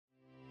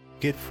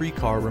Get free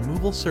car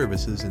removal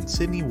services in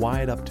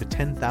Sydney-wide up to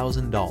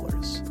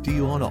 $10,000. Do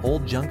you own an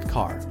old junk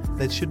car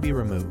that should be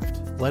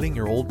removed? Letting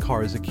your old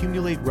cars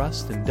accumulate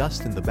rust and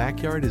dust in the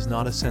backyard is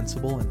not a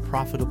sensible and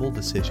profitable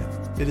decision.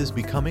 It is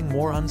becoming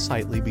more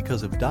unsightly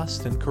because of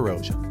dust and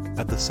corrosion.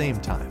 At the same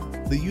time,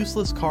 the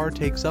useless car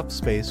takes up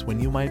space when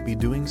you might be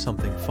doing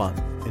something fun.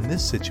 In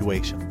this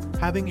situation,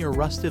 having your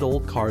rusted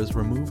old cars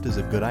removed is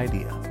a good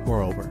idea.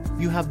 Moreover,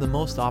 you have the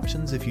most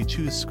options if you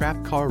choose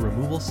Scrap Car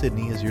Removal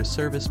Sydney as your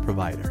service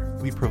provider.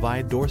 We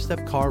provide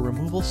doorstep car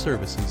removal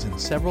services in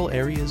several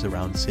areas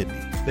around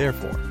Sydney.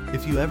 Therefore,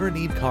 if you ever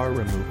need car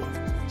removal,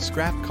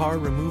 Scrap Car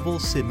Removal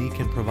Sydney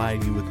can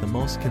provide you with the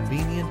most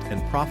convenient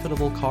and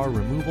profitable car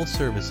removal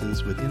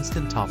services with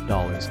instant top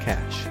dollars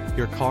cash.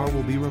 Your car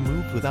will be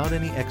removed without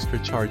any extra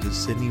charges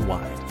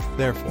Sydney-wide.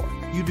 Therefore,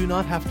 you do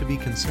not have to be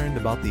concerned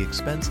about the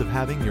expense of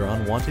having your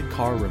unwanted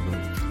car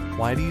removed.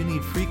 Why do you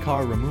need free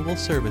car removal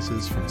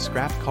services from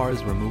Scrap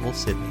Cars Removal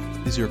Sydney?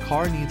 Is your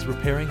car needs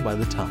repairing by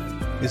the time?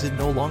 Is it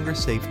no longer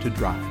safe to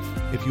drive?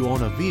 If you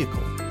own a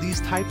vehicle,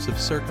 these types of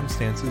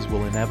circumstances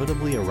will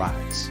inevitably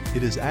arise.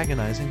 It is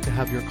agonizing to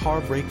have your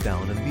car break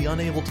down and be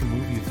unable to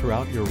move you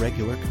throughout your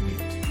regular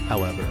commute.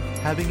 However,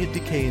 having it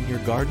decay in your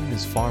garden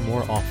is far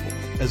more awful.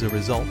 As a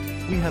result,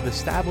 we have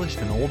established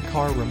an old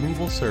car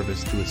removal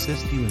service to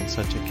assist you in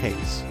such a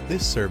case.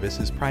 This service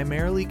is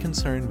primarily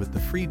concerned with the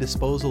free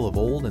disposal of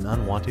old and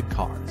unwanted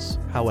cars.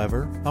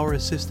 However, our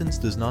assistance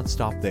does not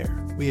stop there.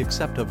 We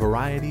accept a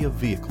variety of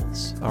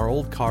vehicles. Our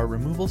old car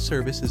removal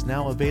service is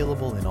now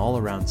available in all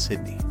around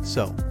Sydney.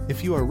 So,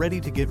 if you are ready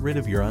to get rid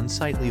of your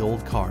unsightly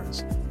old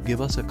cars, give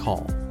us a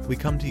call. We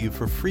come to you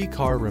for free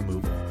car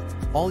removal.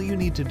 All you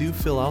need to do,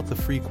 fill out the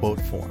free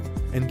quote form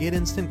and get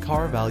instant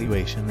car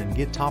valuation and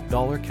get top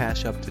dollar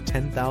cash up to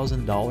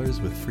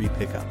 $10,000 with free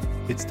pickup.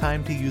 It's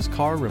time to use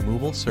car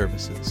removal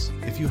services.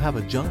 If you have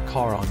a junk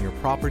car on your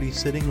property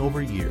sitting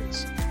over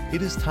years,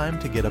 it is time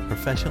to get a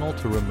professional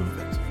to remove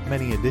it.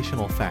 Many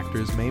additional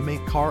factors may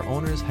make car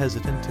owners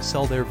hesitant to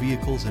sell their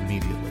vehicles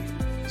immediately.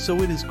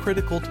 So it is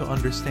critical to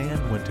understand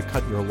when to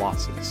cut your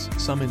losses.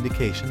 Some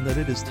indication that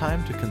it is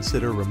time to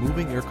consider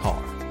removing your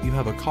car. You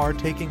have a car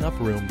taking up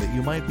room that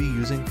you might be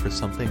using for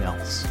something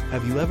else.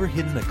 Have you ever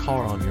hidden a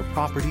car on your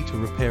property to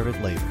repair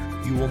it later?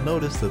 You will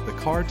notice that the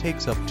car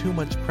takes up too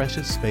much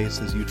precious space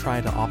as you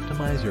try to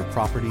optimize your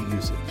property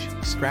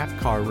usage. Scrap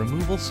Car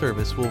Removal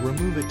Service will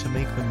remove it to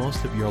make the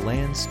most of your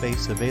land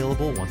space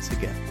available once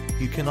again.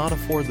 You cannot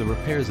afford the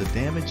repairs a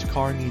damaged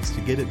car needs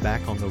to get it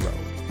back on the road.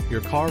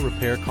 Your car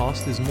repair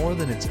cost is more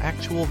than its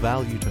actual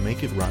value to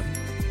make it run.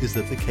 Is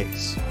that the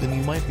case? Then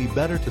you might be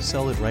better to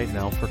sell it right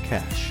now for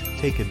cash.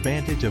 Take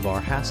advantage of our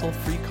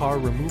hassle-free car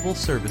removal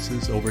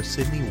services over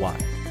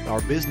Sydney-wide. Our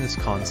business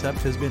concept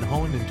has been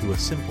honed into a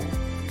simple,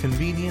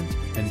 convenient,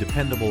 and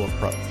dependable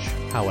approach.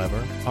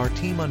 However, our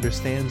team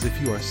understands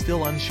if you are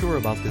still unsure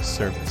about this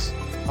service.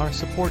 Our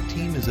support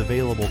team is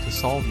available to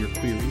solve your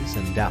queries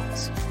and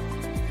doubts.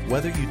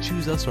 Whether you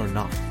choose us or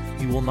not,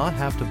 you will not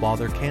have to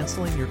bother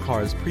canceling your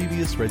car's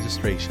previous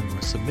registration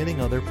or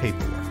submitting other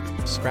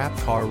paperwork. Scrap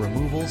Car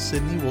Removal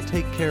Sydney will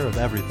take care of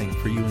everything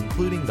for you,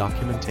 including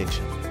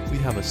documentation. We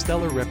have a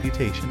stellar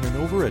reputation and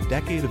over a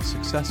decade of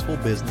successful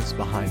business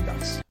behind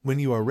us. When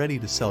you are ready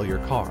to sell your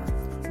car,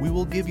 we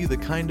will give you the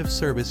kind of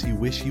service you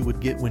wish you would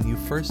get when you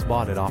first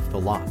bought it off the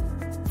lot.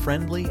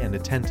 Friendly and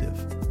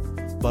attentive,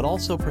 but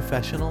also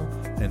professional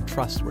and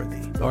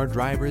trustworthy. Our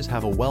drivers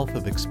have a wealth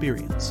of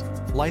experience,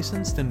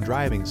 licensed and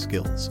driving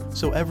skills,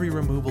 so every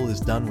removal is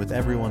done with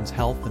everyone's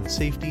health and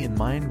safety in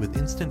mind with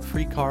instant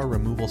free car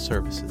removal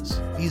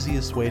services.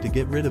 Easiest way to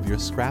get rid of your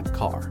scrap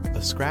car.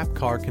 A scrap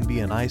car can be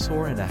an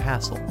eyesore and a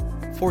hassle.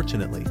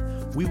 Fortunately,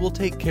 we will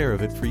take care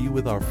of it for you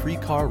with our free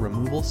car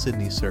removal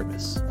Sydney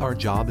service. Our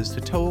job is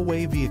to tow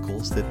away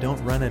vehicles that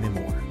don't run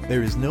anymore.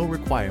 There is no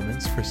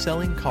requirements for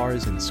selling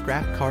cars in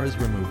Scrap Cars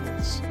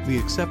Removals. We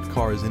accept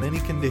cars in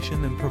any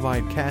condition and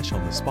provide cash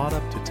on the spot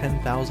up to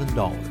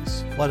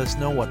 $10,000. Let us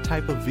know what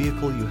type of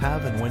vehicle you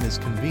have and when is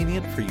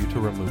convenient for you to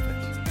remove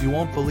it. You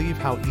won't believe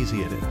how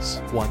easy it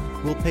is.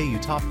 1. We'll pay you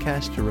top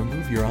cash to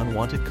remove your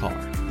unwanted car.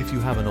 If you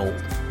have an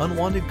old,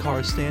 unwanted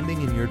car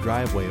standing in your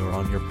driveway or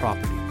on your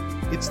property,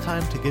 it's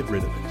time to get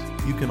rid of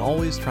it. You can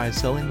always try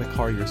selling the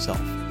car yourself,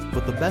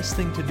 but the best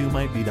thing to do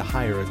might be to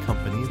hire a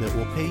company that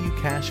will pay you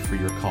cash for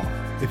your car.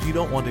 If you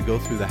don't want to go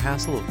through the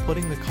hassle of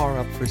putting the car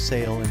up for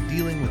sale and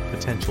dealing with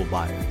potential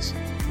buyers,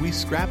 we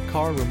Scrap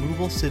Car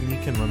Removal Sydney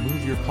can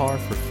remove your car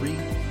for free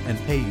and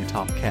pay you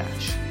top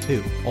cash.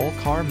 2. All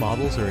car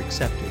models are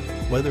accepted,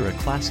 whether a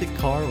classic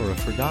car or a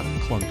forgotten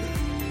clunker.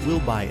 We'll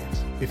buy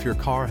it. If your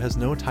car has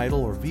no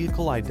title or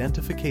vehicle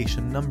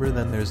identification number,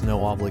 then there's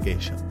no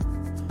obligation.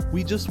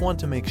 We just want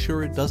to make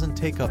sure it doesn't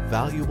take up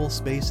valuable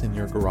space in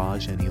your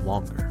garage any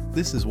longer.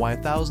 This is why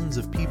thousands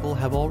of people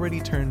have already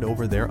turned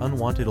over their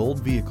unwanted old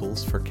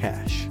vehicles for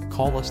cash.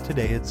 Call us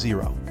today at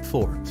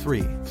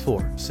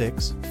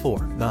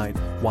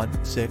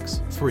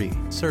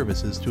 04346499163.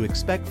 Services to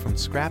expect from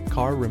Scrap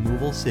Car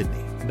Removal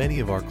Sydney. Many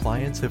of our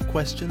clients have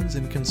questions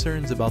and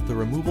concerns about the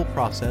removal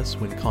process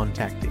when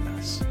contacting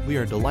us. We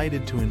are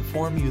delighted to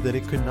inform you that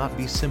it could not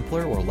be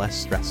simpler or less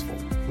stressful.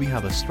 We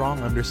have a strong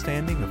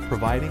understanding of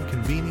providing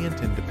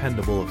convenient and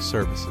dependable of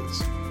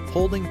services.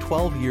 Holding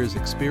 12 years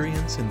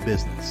experience in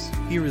business,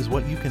 here is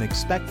what you can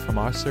expect from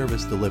our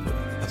service delivery.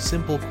 A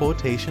simple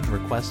quotation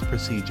request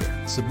procedure.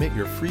 Submit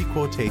your free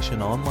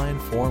quotation online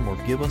form or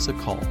give us a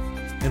call,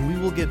 and we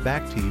will get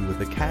back to you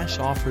with a cash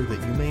offer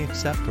that you may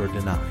accept or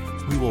deny.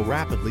 We will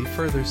rapidly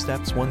further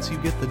steps once you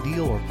get the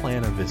deal or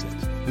plan a visit.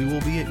 We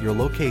will be at your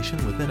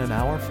location within an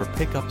hour for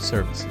pickup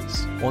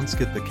services. Once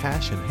get the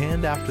cash in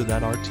hand, after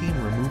that our team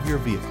remove your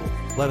vehicle.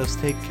 Let us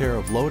take care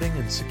of loading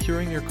and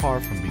securing your car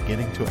from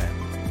beginning to end.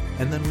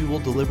 And then we will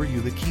deliver you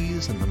the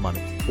keys and the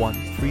money.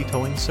 1. Free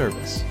towing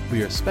service.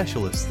 We are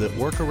specialists that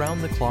work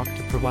around the clock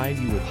to provide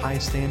you with high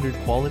standard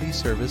quality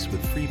service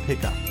with free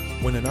pickup.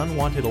 When an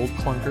unwanted old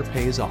clunker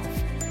pays off,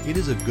 it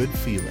is a good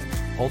feeling.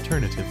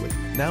 Alternatively,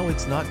 now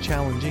it's not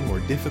challenging or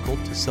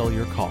difficult to sell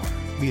your car.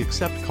 We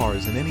accept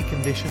cars in any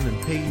condition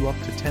and pay you up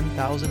to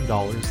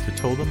 $10,000 to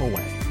tow them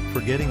away.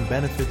 For getting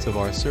benefits of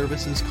our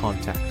services,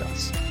 contact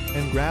us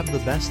and grab the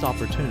best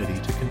opportunity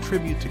to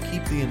contribute to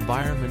keep the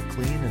environment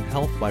clean and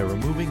health by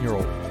removing your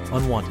old,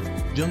 unwanted,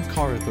 junk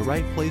car at the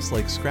right place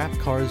like Scrap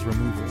Cars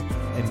Removal,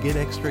 and get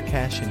extra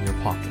cash in your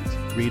pocket.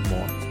 Read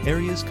more.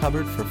 Areas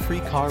covered for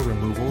free car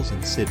removals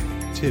in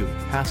Sydney. 2.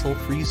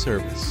 Hassle-free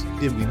service.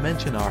 Did we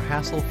mention our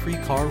hassle-free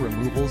car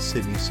removals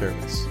Sydney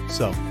service?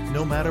 So,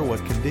 no matter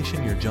what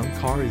condition your junk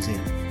car is in,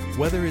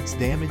 whether it's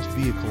damaged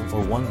vehicle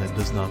or one that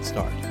does not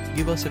start,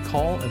 give us a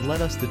call and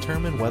let us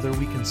determine whether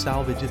we can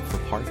salvage it for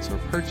parts or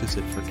purchase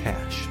it for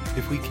cash.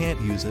 If we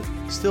can't use it,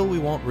 still we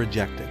won't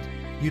reject it.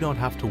 You don't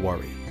have to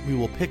worry. We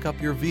will pick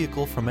up your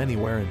vehicle from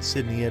anywhere in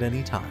Sydney at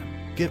any time.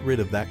 Get rid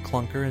of that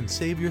clunker and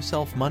save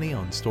yourself money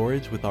on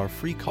storage with our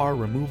free car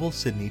removal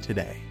Sydney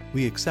today.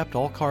 We accept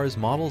all cars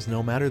models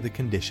no matter the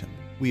condition.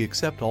 We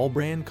accept all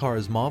brand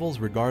cars models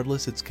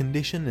regardless its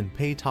condition and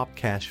pay top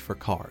cash for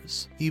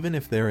cars. Even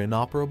if they're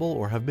inoperable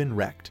or have been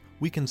wrecked,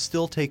 we can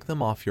still take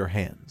them off your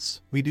hands.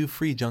 We do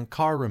free junk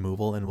car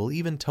removal and will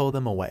even tow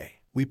them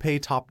away. We pay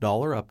top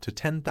dollar up to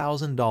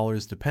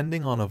 $10,000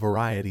 depending on a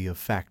variety of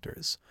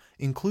factors,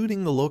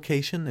 including the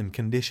location and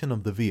condition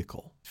of the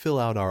vehicle. Fill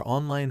out our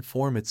online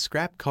form at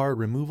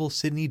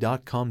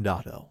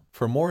scrapcarremovalsydney.com.au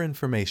for more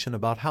information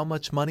about how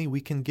much money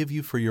we can give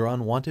you for your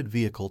unwanted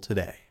vehicle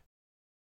today.